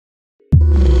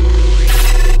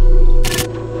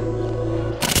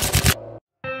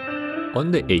On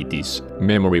the 80s,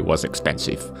 memory was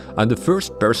expensive, and the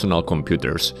first personal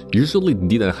computers usually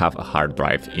didn't have a hard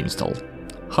drive installed.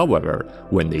 However,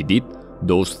 when they did,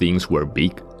 those things were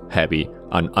big, heavy,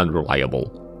 and unreliable.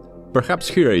 Perhaps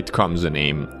here it comes the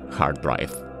name hard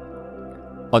drive.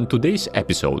 On today's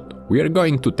episode, we are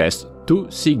going to test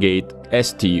two Seagate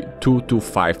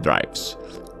ST-225 drives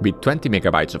with 20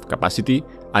 megabytes of capacity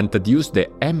and that use the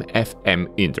MFM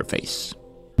interface.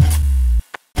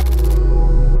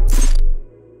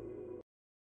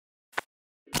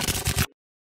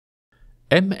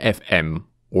 MFM,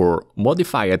 or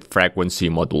Modified Frequency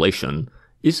Modulation,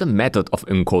 is a method of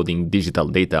encoding digital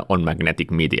data on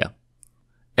magnetic media.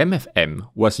 MFM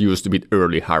was used with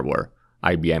early hardware,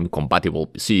 IBM-compatible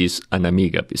PCs and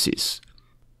Amiga PCs.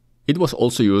 It was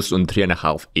also used on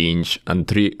 3.5-inch and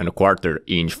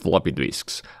 3.25-inch floppy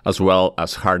disks, as well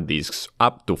as hard disks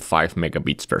up to 5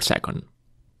 megabits per second.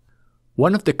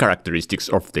 One of the characteristics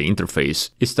of the interface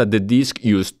is that the disk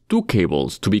used two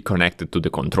cables to be connected to the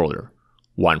controller,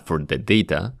 one for the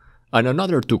data and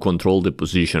another to control the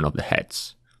position of the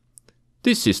heads.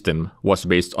 This system was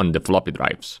based on the floppy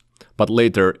drives, but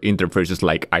later interfaces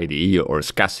like IDE or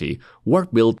SCSI were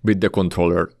built with the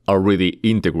controller already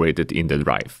integrated in the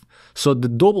drive, so the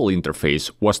double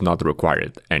interface was not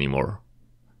required anymore.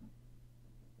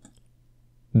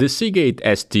 The Seagate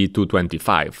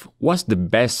ST-225 was the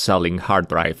best-selling hard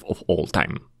drive of all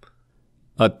time.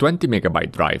 A 20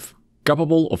 megabyte drive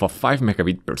capable of a 5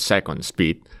 megabit per second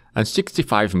speed and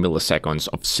 65 milliseconds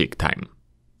of seek time.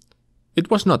 It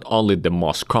was not only the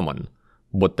most common,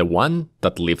 but the one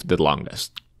that lived the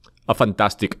longest. A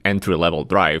fantastic entry-level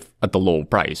drive at a low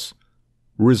price,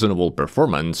 reasonable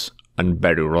performance, and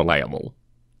very reliable.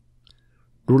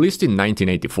 Released in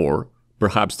 1984,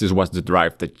 perhaps this was the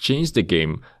drive that changed the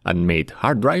game and made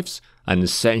hard drives an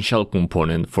essential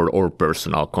component for our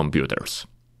personal computers.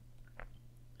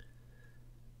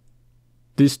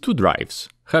 These two drives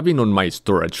have been on my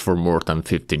storage for more than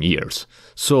 15 years,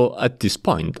 so at this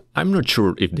point I'm not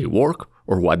sure if they work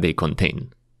or what they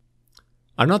contain.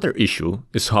 Another issue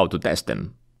is how to test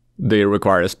them. They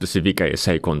require a specific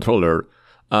ISA controller,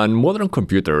 and modern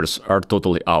computers are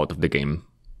totally out of the game.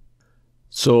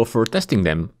 So for testing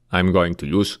them, I'm going to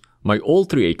use my old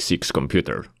 386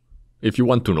 computer. If you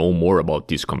want to know more about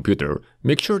this computer,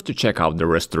 make sure to check out the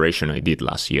restoration I did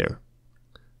last year.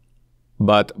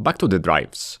 But back to the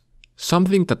drives.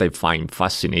 Something that I find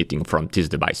fascinating from these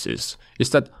devices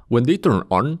is that when they turn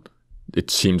on,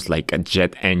 it seems like a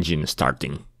jet engine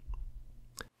starting.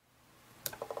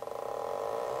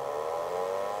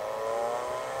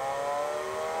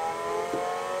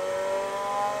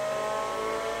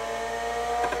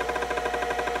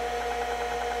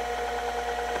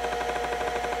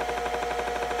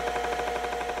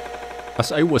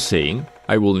 As I was saying,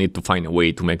 I will need to find a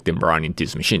way to make them run in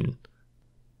this machine.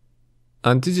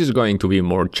 And this is going to be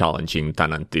more challenging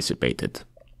than anticipated.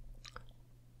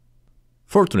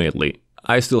 Fortunately,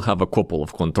 I still have a couple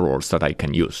of controllers that I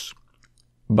can use.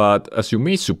 But as you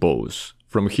may suppose,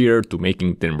 from here to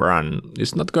making them run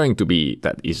is not going to be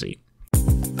that easy.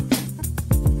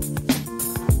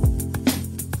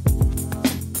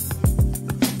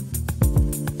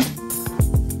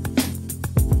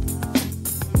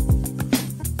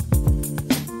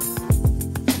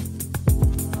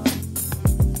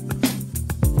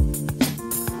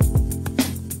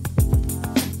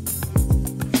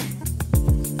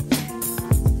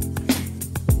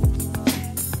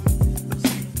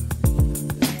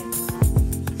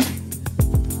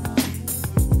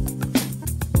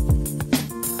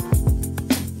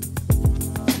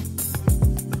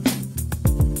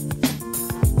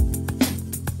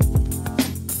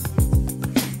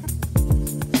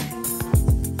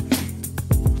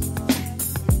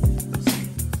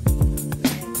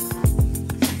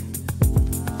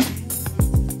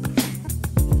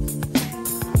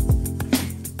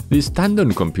 This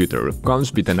tandem computer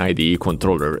comes with an IDE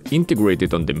controller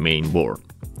integrated on the main board,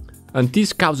 and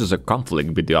this causes a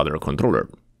conflict with the other controller.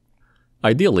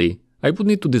 Ideally, I would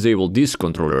need to disable this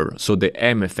controller so the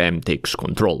MFM takes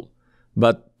control,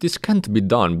 but this can't be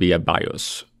done via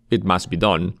BIOS. It must be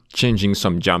done changing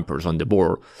some jumpers on the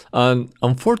board, and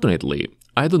unfortunately,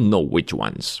 I don't know which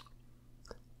ones.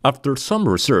 After some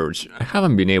research, I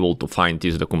haven't been able to find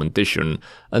this documentation,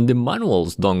 and the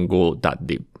manuals don't go that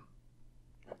deep.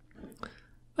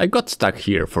 I got stuck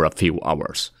here for a few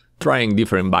hours, trying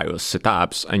different BIOS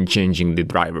setups and changing the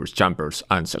driver's jumpers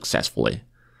unsuccessfully.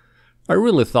 I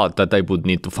really thought that I would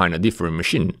need to find a different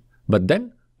machine, but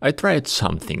then I tried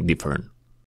something different.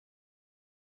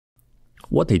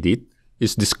 What I did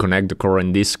is disconnect the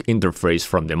current disk interface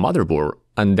from the motherboard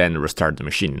and then restart the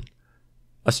machine.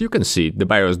 As you can see, the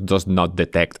BIOS does not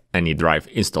detect any drive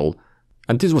install,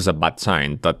 and this was a bad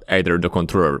sign that either the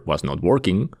controller was not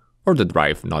working or the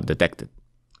drive not detected.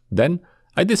 Then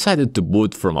I decided to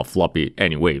boot from a floppy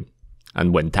anyway,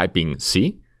 and when typing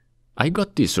C, I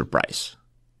got this surprise.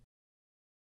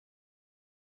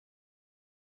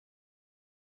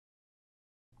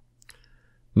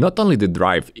 Not only the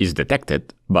drive is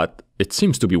detected, but it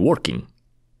seems to be working.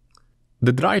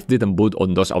 The drive didn't boot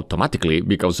on DOS automatically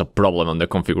because of a problem on the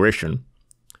configuration,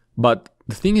 but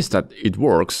the thing is that it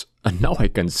works and now I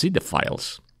can see the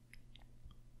files.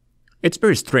 It's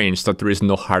very strange that there is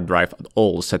no hard drive at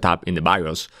all set up in the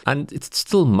BIOS and it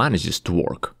still manages to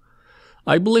work.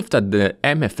 I believe that the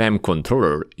MFM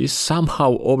controller is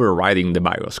somehow overriding the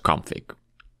BIOS config.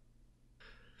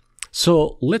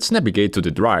 So let's navigate to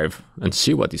the drive and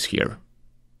see what is here.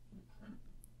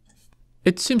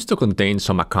 It seems to contain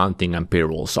some accounting and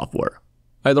payroll software.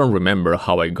 I don't remember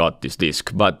how I got this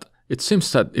disk, but it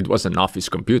seems that it was an office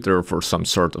computer for some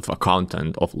sort of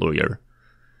accountant or lawyer.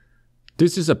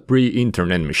 This is a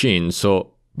pre-internet machine,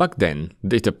 so back then,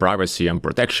 data privacy and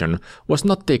protection was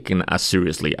not taken as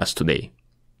seriously as today.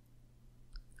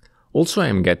 Also, I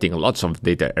am getting lots of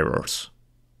data errors.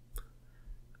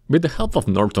 With the help of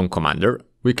Norton Commander,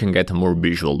 we can get a more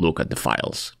visual look at the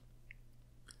files.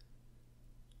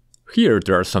 Here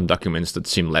there are some documents that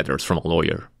seem letters from a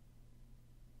lawyer.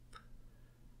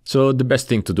 So the best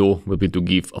thing to do will be to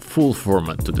give a full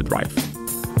format to the drive.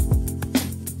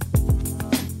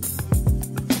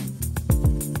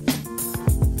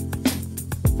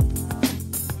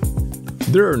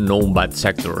 There are no bad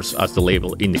sectors as the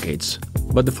label indicates,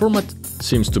 but the format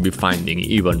seems to be finding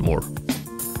even more.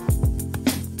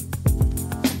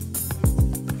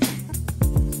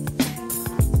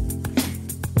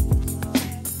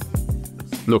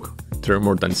 Look, there are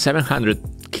more than 700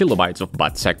 kilobytes of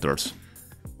bad sectors.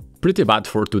 Pretty bad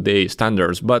for today's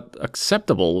standards, but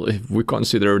acceptable if we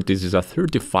consider this is a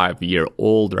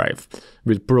 35-year-old drive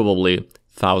with probably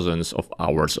thousands of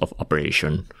hours of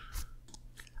operation.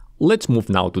 Let's move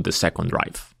now to the second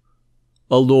drive.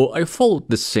 Although I followed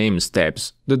the same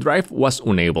steps, the drive was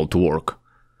unable to work.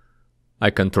 I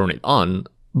can turn it on,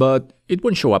 but it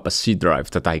won't show up a C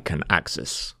drive that I can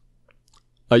access.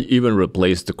 I even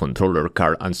replaced the controller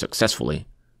card unsuccessfully.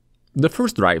 The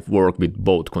first drive worked with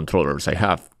both controllers I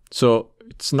have, so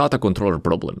it's not a controller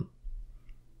problem.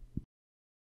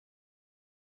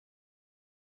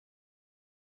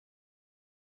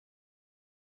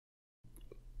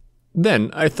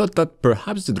 Then I thought that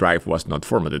perhaps the drive was not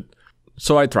formatted,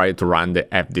 so I tried to run the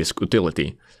fdisk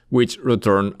utility, which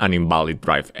returned an invalid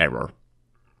drive error.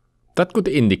 That could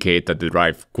indicate that the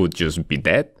drive could just be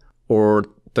dead, or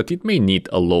that it may need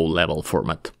a low-level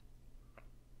format.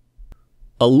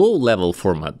 A low-level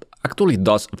format actually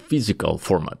does a physical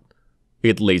format.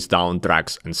 It lays down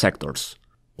tracks and sectors.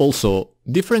 Also,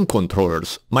 different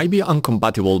controllers might be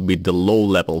incompatible with the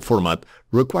low-level format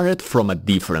required from a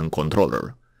different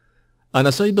controller. And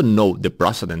as I don't know the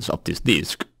precedence of this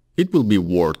disk, it will be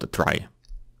worth a try.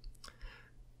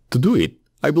 To do it,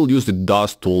 I will use the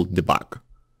DOS tool debug.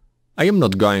 I am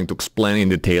not going to explain in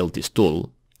detail this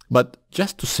tool, but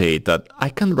just to say that I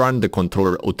can run the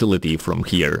controller utility from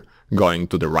here, going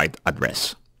to the right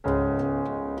address.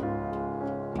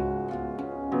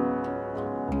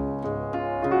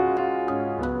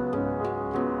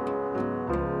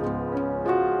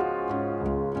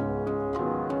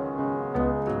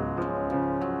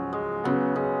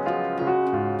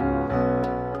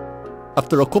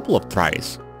 After a couple of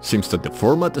tries, seems that the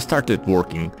format started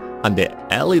working and the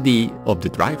LED of the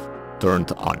drive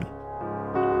turned on.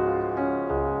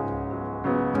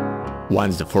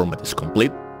 Once the format is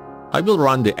complete, I will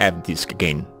run the fdisk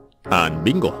again, and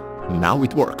bingo, now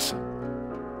it works.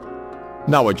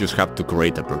 Now I just have to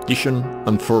create a partition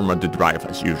and format the drive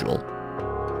as usual.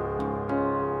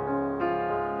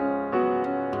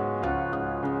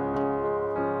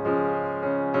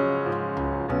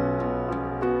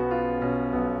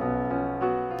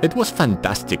 It was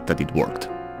fantastic that it worked,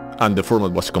 and the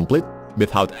format was complete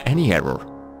without any error.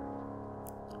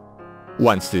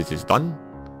 Once this is done,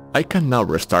 I can now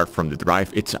restart from the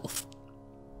drive itself.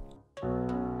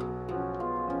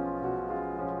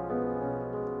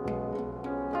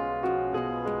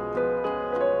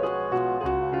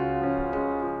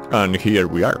 And here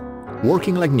we are,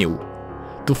 working like new.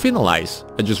 To finalize,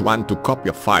 I just want to copy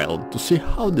a file to see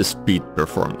how the speed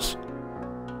performs.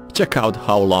 Check out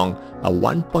how long a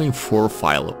 1.4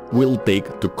 file will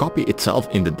take to copy itself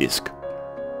in the disk.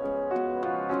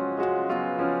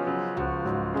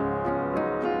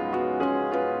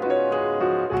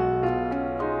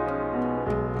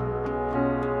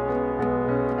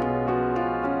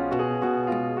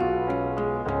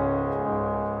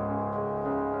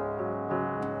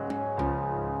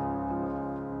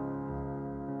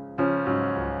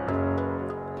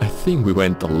 think we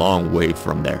went a long way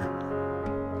from there.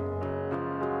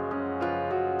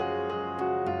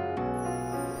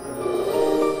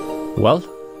 Well,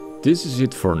 this is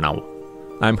it for now.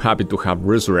 I'm happy to have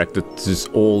resurrected these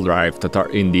old drives that are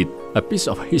indeed a piece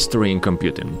of history in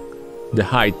computing. The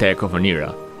high tech of an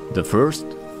era, the first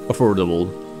affordable,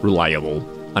 reliable,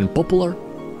 and popular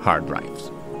hard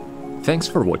drives. Thanks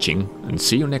for watching and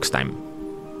see you next time.